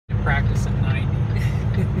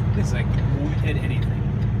It's like won't hit anything.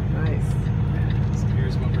 Nice. Yeah, so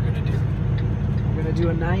here's what we're gonna do. We're gonna do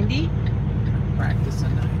a 90. Practice a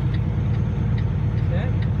 90. Okay.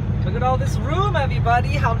 Look at all this room, everybody.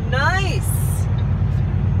 How nice.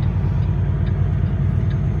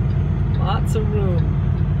 Lots of room.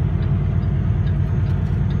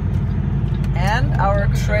 And our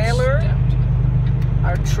trailer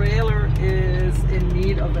is in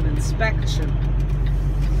need of an inspection.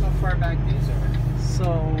 How far back these are?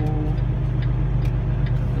 So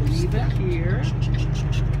leave it here.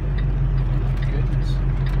 Goodness.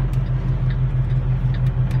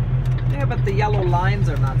 Yeah, but the yellow lines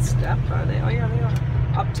are not stepped, are they? Oh yeah, they are.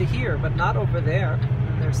 Up to here, but not over there.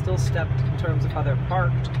 And they're still stepped in terms of how they're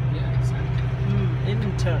parked. Yeah, exactly.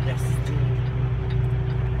 Interesting.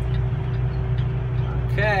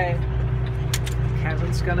 Okay.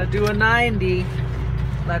 Kevin's gonna do a 90.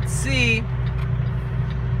 Let's see.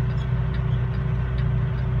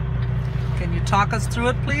 Can you talk us through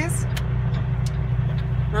it, please?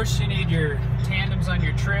 First, you need your tandems on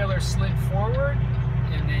your trailer slid forward,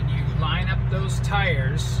 and then you line up those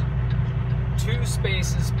tires 2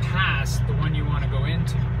 spaces past the one you want to go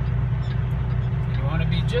into. And you want to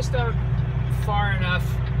be just out far enough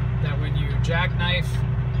that when you jackknife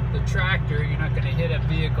the tractor, you're not going to hit a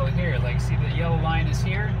vehicle here. Like, see the yellow line is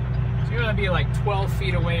here? So you're going to be like 12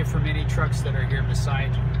 feet away from any trucks that are here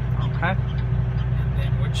beside you. Okay. And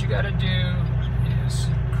then what you got to do is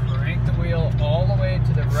crank the wheel all the way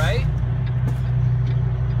to the right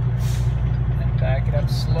and back it up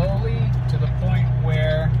slowly to the point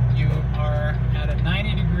where you are at a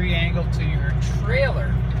 90-degree angle to your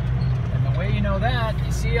trailer. And the way you know that,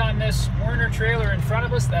 you see on this Werner trailer in front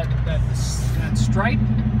of us, that stripe?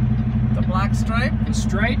 The black stripe? The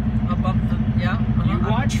stripe? Above the, yeah. You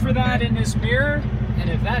watch for that in this mirror, and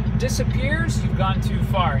if that disappears, you've gone too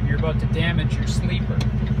far and you're about to damage your sleeper.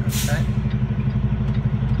 Okay.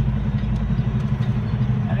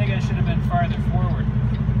 I think I should have been farther forward.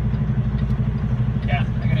 Yeah,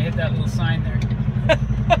 I'm gonna hit that little sign there.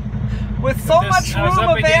 With so much room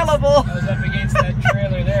available. I was up against that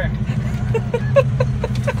trailer there.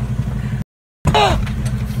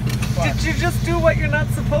 Did you just do what you're not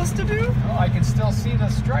supposed to do? Oh, I can still see the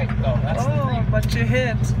stripe though. That's the thing. But you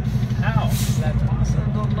hit. How is that possible?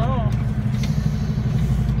 I don't know.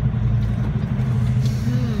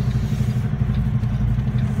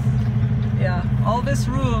 Yeah, all this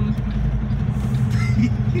room.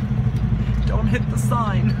 Don't hit the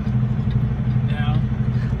sign. Now,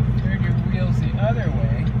 turn your wheels the other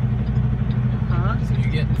way. So you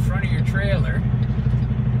get in front of your trailer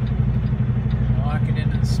and lock it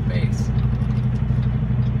into the space.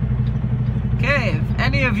 Okay, if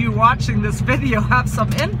any of you watching this video have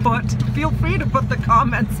some input, feel free to put the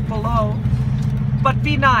comments below. But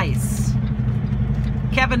be nice.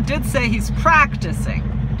 Kevin did say he's practicing.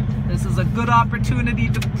 This is a good opportunity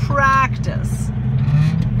to practice.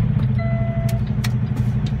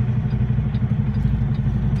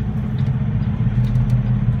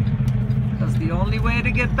 Because the only way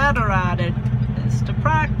to get better at it is to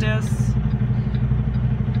practice.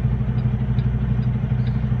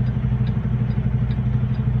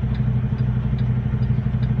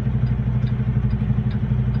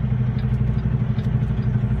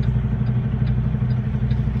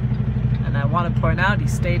 I want to point out he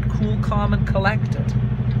stayed cool, calm, and collected.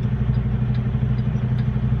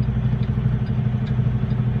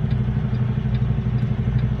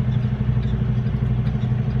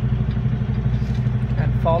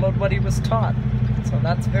 And followed what he was taught. So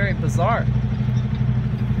that's very bizarre.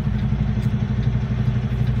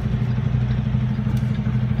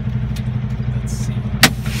 Let's see.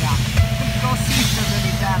 Yeah. Go see if there's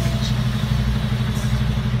any damage.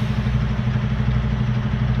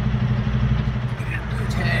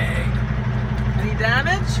 Any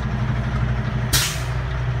damage?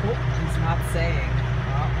 Oh, he's not saying.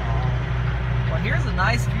 Uh-oh. Well, here's a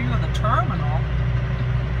nice view of the terminal.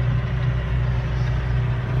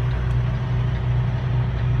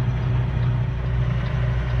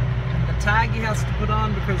 And the tag he has to put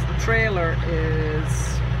on because the trailer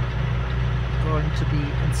is going to be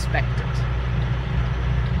inspected.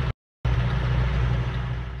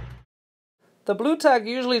 The blue tag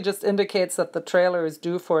usually just indicates that the trailer is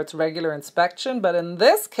due for its regular inspection, but in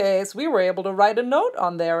this case, we were able to write a note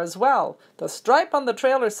on there as well. The stripe on the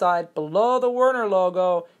trailer side below the Werner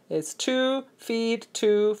logo is 2 feet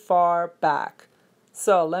too far back.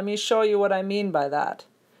 So let me show you what I mean by that.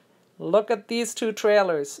 Look at these 2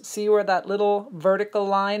 trailers. See where that little vertical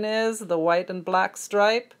line is, the white and black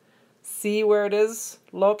stripe? See where it is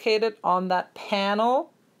located on that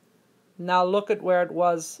panel? Now look at where it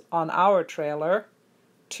was on our trailer.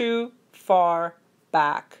 too far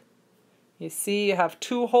back. You see, you have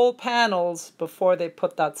 2 whole panels before they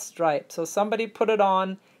put that stripe. So somebody put it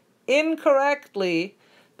on incorrectly.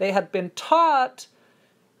 They had been taught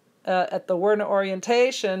at the Werner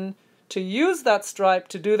orientation to use that stripe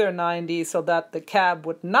to do their 90 so that the cab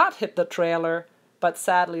would not hit the trailer. But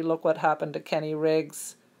sadly, look what happened to Kenny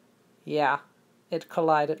Riggs. Yeah, it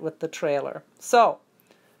collided with the trailer. So,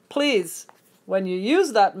 please, when you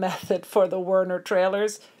use that method for the Werner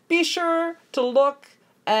trailers, be sure to look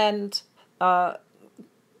and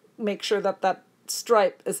make sure that that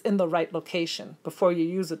stripe is in the right location before you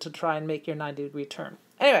use it to try and make your 90-degree turn.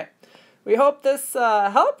 Anyway, we hope this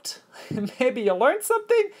helped. Maybe you learned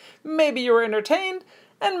something, maybe you were entertained,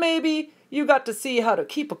 and maybe you got to see how to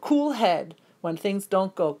keep a cool head when things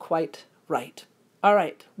don't go quite right. All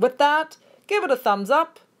right, with that, give it a thumbs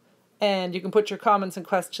up, and you can put your comments and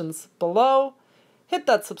questions below. Hit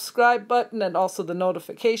that subscribe button and also the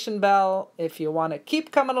notification bell if you want to keep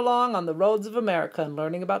coming along on the roads of America and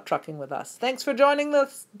learning about trucking with us. Thanks for joining the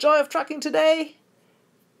Joy of Trucking today.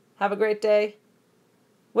 Have a great day.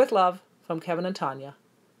 With love, from Kevin and Tanya.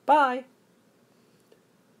 Bye.